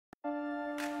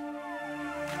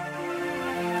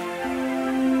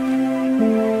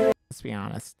Let's be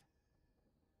honest.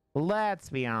 Let's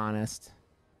be honest.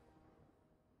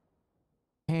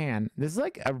 Man, this is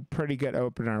like a pretty good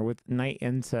opener with Knight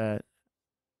into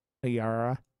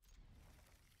Ayara.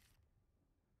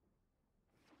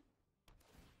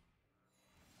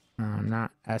 Oh,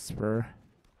 not Esper.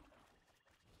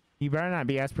 You better not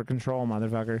be Esper control,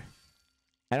 motherfucker.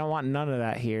 I don't want none of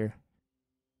that here.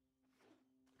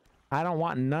 I don't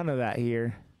want none of that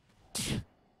here.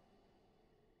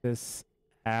 This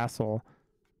asshole.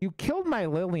 You killed my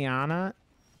Liliana.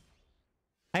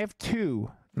 I have 2.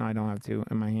 No, I don't have 2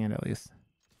 in my hand, at least.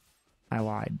 I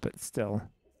lied, but still.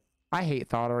 I hate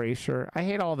Thought Erasure. I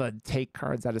hate all the take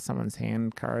cards out of someone's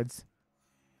hand cards.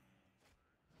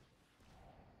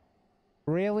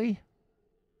 Really?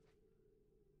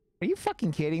 Are you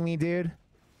fucking kidding me, dude?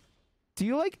 Do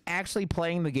you like actually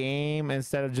playing the game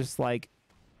instead of just like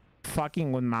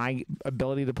fucking with my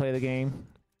ability to play the game?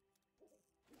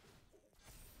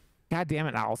 God damn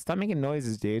it, Owl. Stop making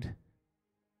noises, dude.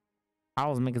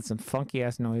 Owl's making some funky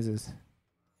ass noises.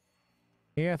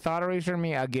 Yeah, Thought Erasure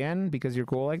me again because you're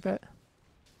cool like that?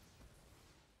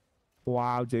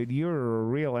 Wow, dude, you're a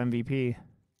real MVP.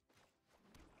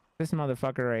 This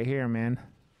motherfucker right here, man.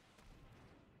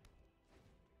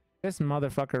 This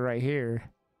motherfucker right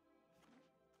here.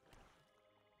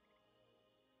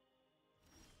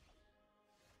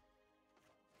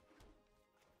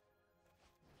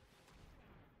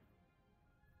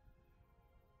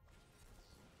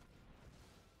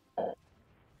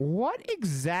 What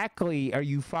exactly are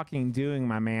you fucking doing,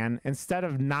 my man? Instead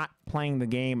of not playing the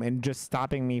game and just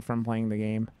stopping me from playing the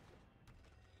game.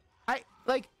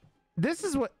 This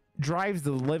is what drives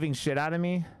the living shit out of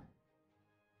me.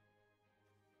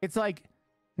 It's like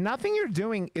nothing you're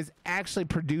doing is actually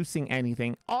producing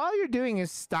anything. All you're doing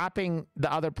is stopping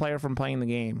the other player from playing the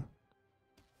game.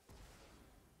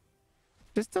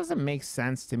 This doesn't make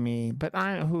sense to me, but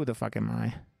who the fuck am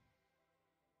I?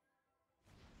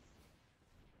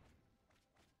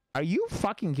 Are you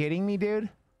fucking kidding me, dude?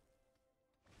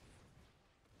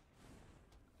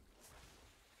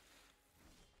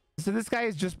 So this guy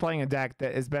is just playing a deck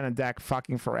that has been a deck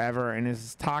fucking forever and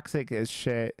is toxic as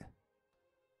shit.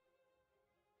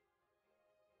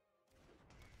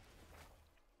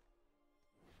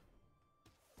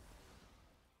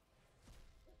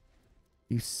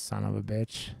 You son of a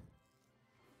bitch.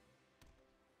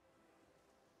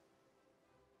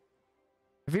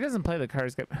 If he doesn't play the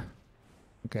cards, get...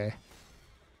 Okay.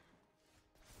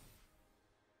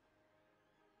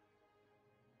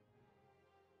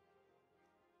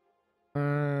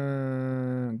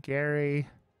 Gary,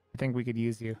 I think we could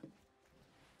use you.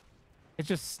 It's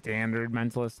just standard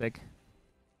mentalistic.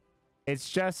 It's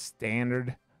just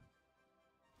standard.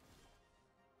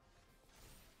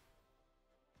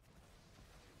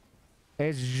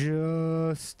 It's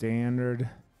just standard.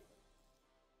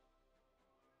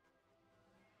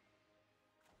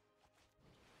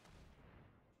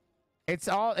 It's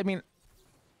all, I mean,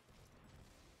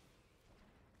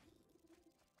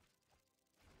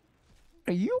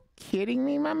 are you kidding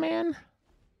me, my man?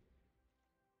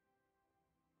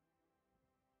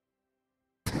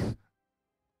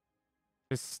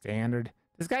 Just standard.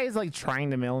 This guy is like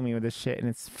trying to mill me with this shit and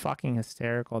it's fucking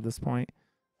hysterical at this point.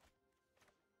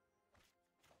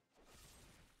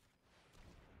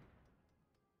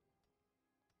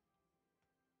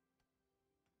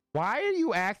 Why are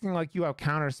you acting like you have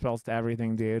counter spells to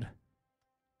everything, dude?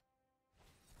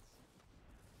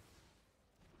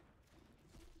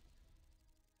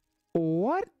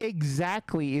 What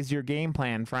exactly is your game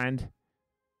plan, friend?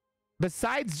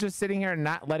 Besides just sitting here and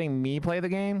not letting me play the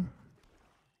game?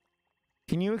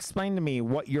 Can you explain to me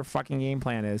what your fucking game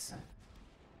plan is? This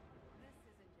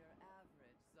isn't your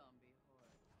average zombie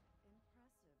horde.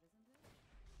 Impressive, isn't it?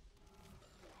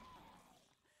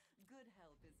 Good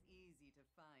help is easy to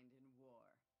find in war.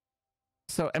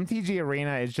 So MTG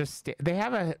Arena is just... They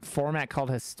have a format called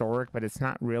Historic, but it's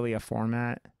not really a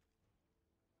format.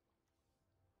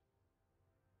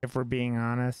 If we're being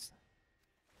honest.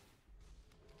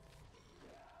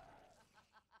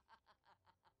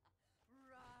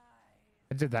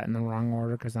 I did that in the wrong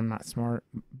order because I'm not smart,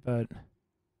 but...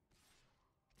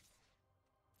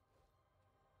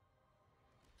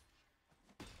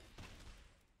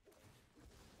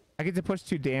 I get to push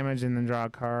 2 damage and then draw a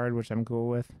card, which I'm cool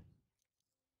with.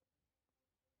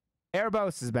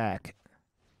 Erebos is back.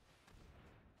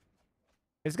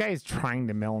 This guy is trying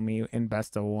to mill me in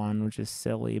best of 1, which is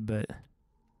silly, but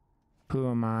who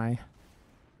am I?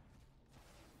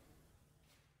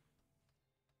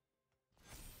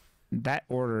 That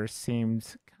order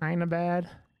seems kind of bad.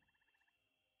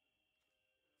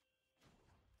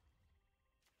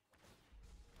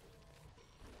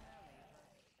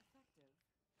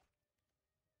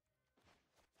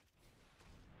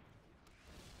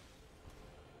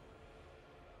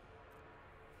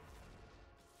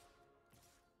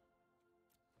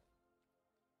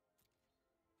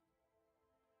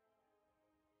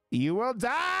 You will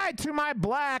die to my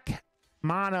black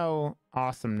mono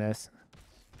awesomeness.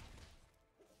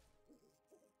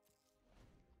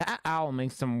 That owl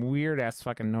makes some weird ass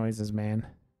fucking noises, man.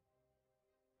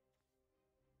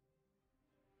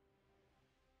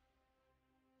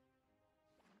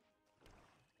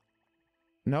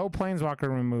 No planeswalker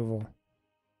removal.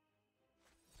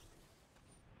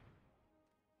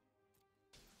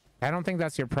 I don't think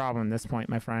that's your problem at this point,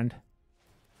 my friend.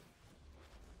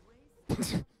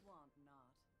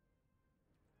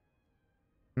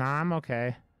 Nah, I'm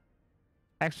okay.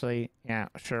 Actually, yeah,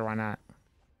 sure, why not?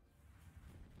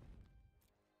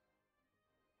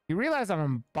 You realize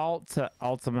I'm about to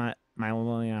ultimate my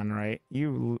Lilian, right?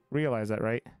 You realize that,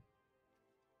 right?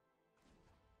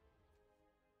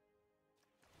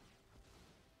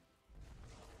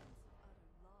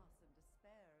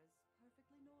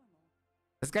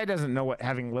 This guy doesn't know what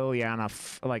having Liliana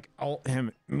like ult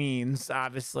him means,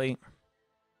 obviously.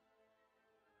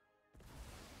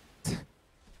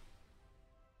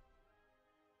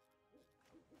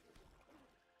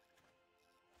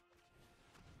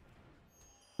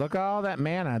 Look at all that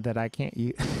mana that I can't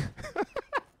use.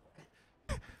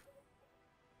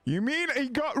 You mean he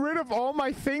got rid of all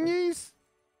my thingies?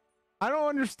 I don't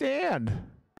understand.